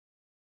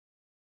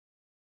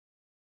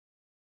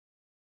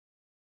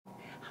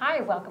Hi,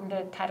 welcome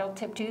to Title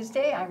Tip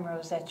Tuesday. I'm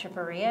Rose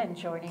Echevarria, and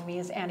joining me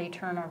is Andy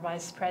Tourin, our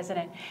Vice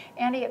President.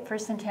 Andy, at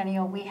First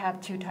Centennial, we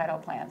have two title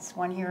plants,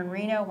 one here in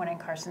Reno, one in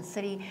Carson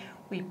City.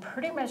 We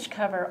pretty much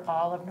cover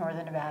all of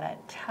Northern Nevada.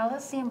 Tell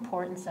us the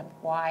importance of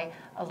why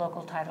a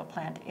local title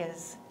plant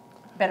is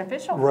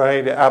beneficial.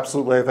 Right,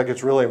 absolutely. I think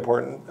it's really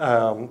important.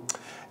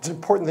 It's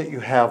important that you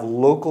have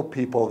local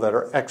people that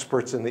are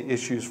experts in the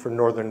issues for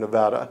Northern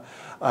Nevada,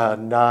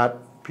 not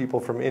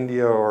people from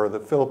India or the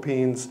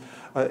Philippines,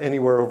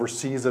 anywhere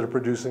overseas that are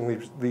producing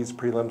these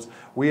prelims.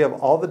 We have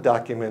all the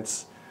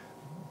documents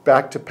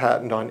back to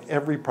patent on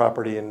every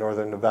property in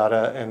Northern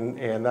Nevada,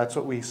 and that's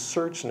what we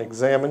search and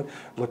examine,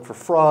 look for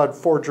fraud,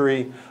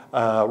 forgery,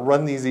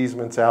 run these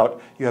easements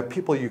out. You have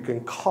people you can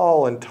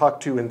call and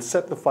talk to and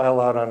set the file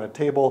out on a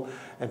table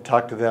and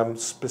talk to them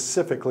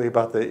specifically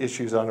about the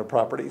issues on a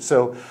property.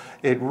 So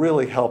it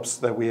really helps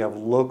that we have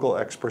local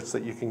experts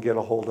that you can get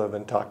a hold of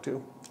and talk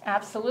to.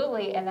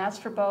 Absolutely, and that's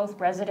for both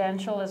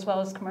residential as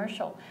well as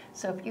commercial.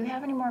 So if you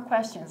have any more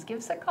questions, give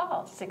us a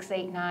call,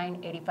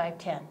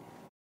 689-8510.